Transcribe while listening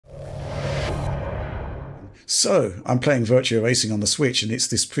So, I'm playing Virtua Racing on the Switch, and it's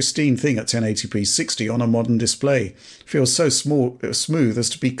this pristine thing at 1080p 60 on a modern display. Feels so smooth as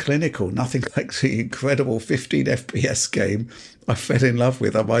to be clinical. Nothing like the incredible 15 FPS game I fell in love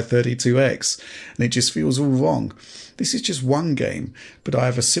with on my 32X, and it just feels all wrong. This is just one game, but I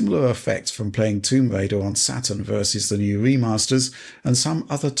have a similar effect from playing Tomb Raider on Saturn versus the new remasters, and some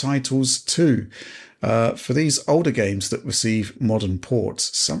other titles too. For these older games that receive modern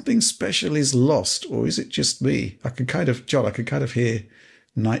ports, something special is lost, or is it just me? I can kind of hear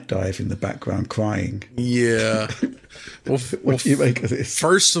Night Dive in the background crying. Yeah. Well, what do you make of this?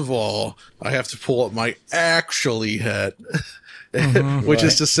 First of all, I have to pull up my actually hat, which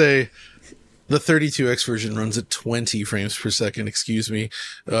is to say, the 32X version runs at 20 frames per second. Excuse me.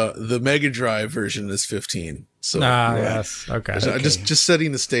 The Mega Drive version is 15. So yes, okay. Just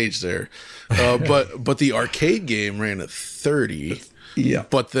setting the stage there. But the arcade game ran at 30. Yeah.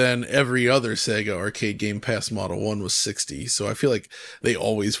 But then every other Sega arcade game past Model 1 was 60. So I feel like they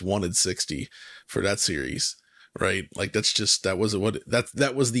always wanted 60 for that series, right? Like that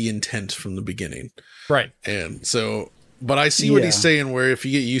was the intent from the beginning. Right. And so, but I see what he's saying, where if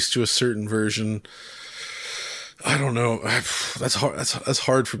you get used to a certain version, I don't know. That's hard. That's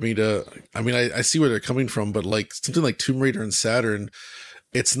hard for me to. I mean, I see where they're coming from, but like something like Tomb Raider and Saturn,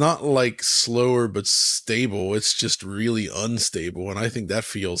 it's not like slower but stable. It's just really unstable, and I think that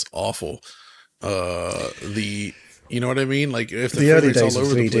feels awful. You know what I mean? Like if the early days of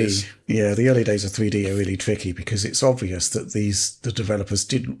 3D, the early days of 3D are really tricky because it's obvious that the developers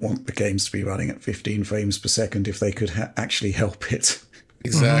didn't want the games to be running at 15 frames per second if they could actually help it.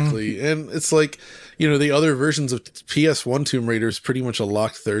 Exactly. And it's like, the other versions of PS1 Tomb Raider is pretty much a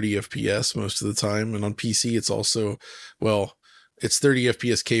locked 30 FPS most of the time. And on PC, it's also, it's 30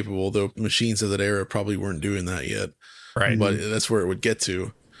 FPS capable, though machines of that era probably weren't doing that yet. Right. But that's where it would get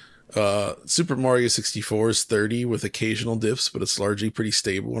to. Super Mario 64 is 30 with occasional dips, but it's largely pretty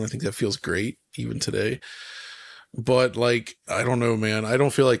stable. And I think that feels great even today. But like, I don't know, man. I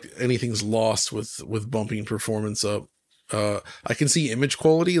don't feel like anything's lost with bumping performance up. I can see image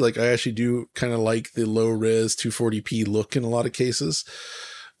quality. Like I actually do kind of like the low res 240p look in a lot of cases.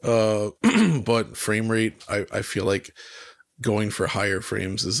 But frame rate, I feel like going for higher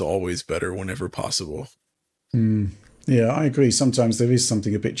frames is always better whenever possible. Yeah, I agree. Sometimes there is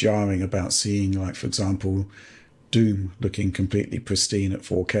something a bit jarring about seeing, like, for example, Doom looking completely pristine at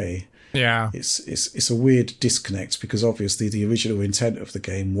 4K. Yeah. It's a weird disconnect because obviously the original intent of the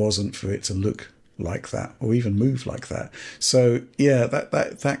game wasn't for it to look like that or even move like that. So yeah,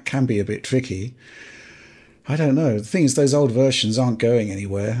 that can be a bit tricky. I don't know. The thing is, those old versions aren't going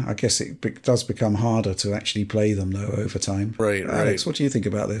anywhere. I guess it does become harder to actually play them, though, over time. Right, Alex, what do you think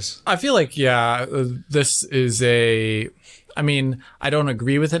about this? I feel like, this is I mean, I don't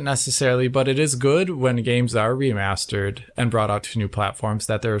agree with it necessarily, but it is good when games are remastered and brought out to new platforms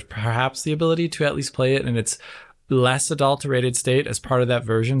that there's perhaps the ability to at least play it in its less adulterated state as part of that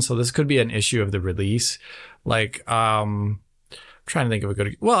version. So this could be an issue of the release. Like, trying to think of a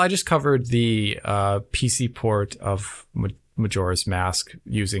good. Well, I just covered the PC port of Majora's Mask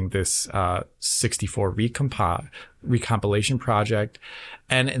using this 64 recompilation project,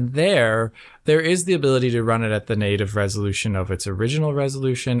 and in there is the ability to run it at the native resolution of its original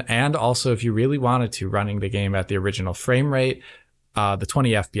resolution, and also if you really wanted to, running the game at the original frame rate, the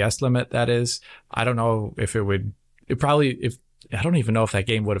 20 FPS limit. That is, I don't know if it would. I don't even know if that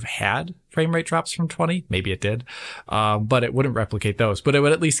game would have had frame rate drops from 20. Maybe it did. But it wouldn't replicate those. But it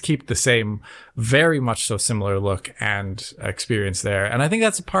would at least keep the same, very much so similar look and experience there. And I think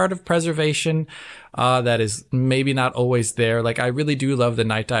that's a part of preservation that is maybe not always there. Like, I really do love the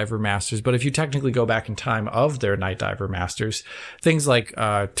Night Dive remasters. But if you technically go back in time of their Night Dive remasters, things like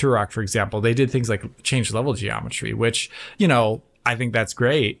Turok, for example, they did things like change level geometry, which, I think that's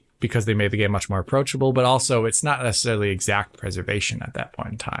great, because they made the game much more approachable, but also it's not necessarily exact preservation at that point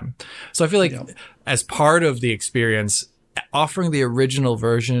in time. So I feel like as part of the experience, offering the original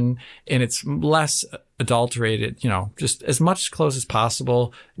version in its less adulterated, just as much close as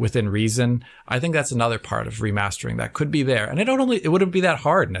possible within reason, I think that's another part of remastering that could be there. And it wouldn't be that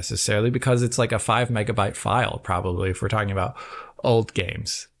hard necessarily, because it's like a 5 megabyte file, probably, if we're talking about old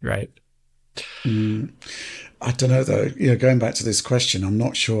games, right? I don't know, though. Going back to this question, I'm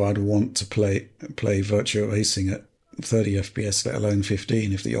not sure I'd want to play Virtua Racing at 30 FPS, let alone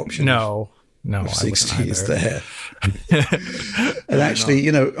 15, if the option of 60 is there. And actually,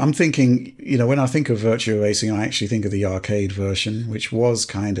 I'm thinking, when I think of Virtua Racing, I actually think of the arcade version, which was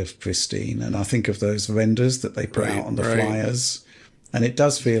kind of pristine. And I think of those renders that they put out on the flyers. And it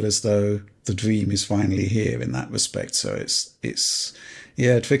does feel as though the dream is finally here in that respect. So it's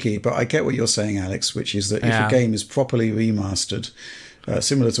Yeah, tricky. But I get what you're saying, Alex, which is that if a game is properly remastered,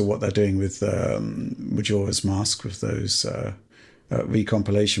 similar to what they're doing with Majora's Mask, with those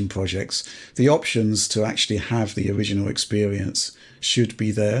recompilation projects, the options to actually have the original experience should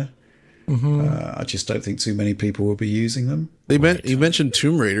be there. I just don't think too many people will be using them. You mentioned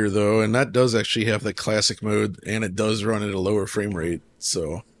Tomb Raider, though, and that does actually have the classic mode, and it does run at a lower frame rate,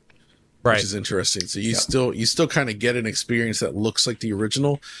 so which is interesting. So you still kind of get an experience that looks like the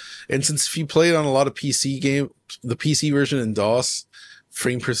original. And since if you play it on a lot of PC games, the PC version in DOS,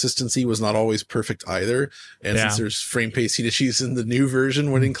 frame persistency was not always perfect either. And since there's frame pacing issues in the new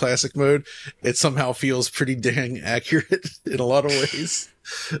version when in classic mode, it somehow feels pretty dang accurate in a lot of ways.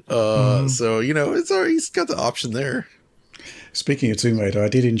 So, you know, he's got the option there. Speaking of Tomb Raider, I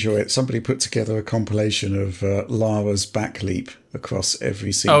did enjoy it. Somebody put together a compilation of Lara's back leap across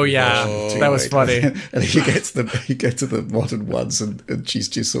every single. Oh yeah, that was funny. And you get to the modern ones, and she's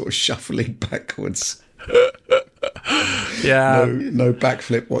just sort of shuffling backwards. No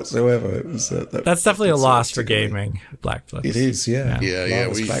backflip whatsoever. It was that's definitely a loss for gaming. Backflips. It is, yeah. Yeah.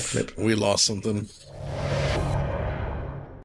 Backflip. We lost something.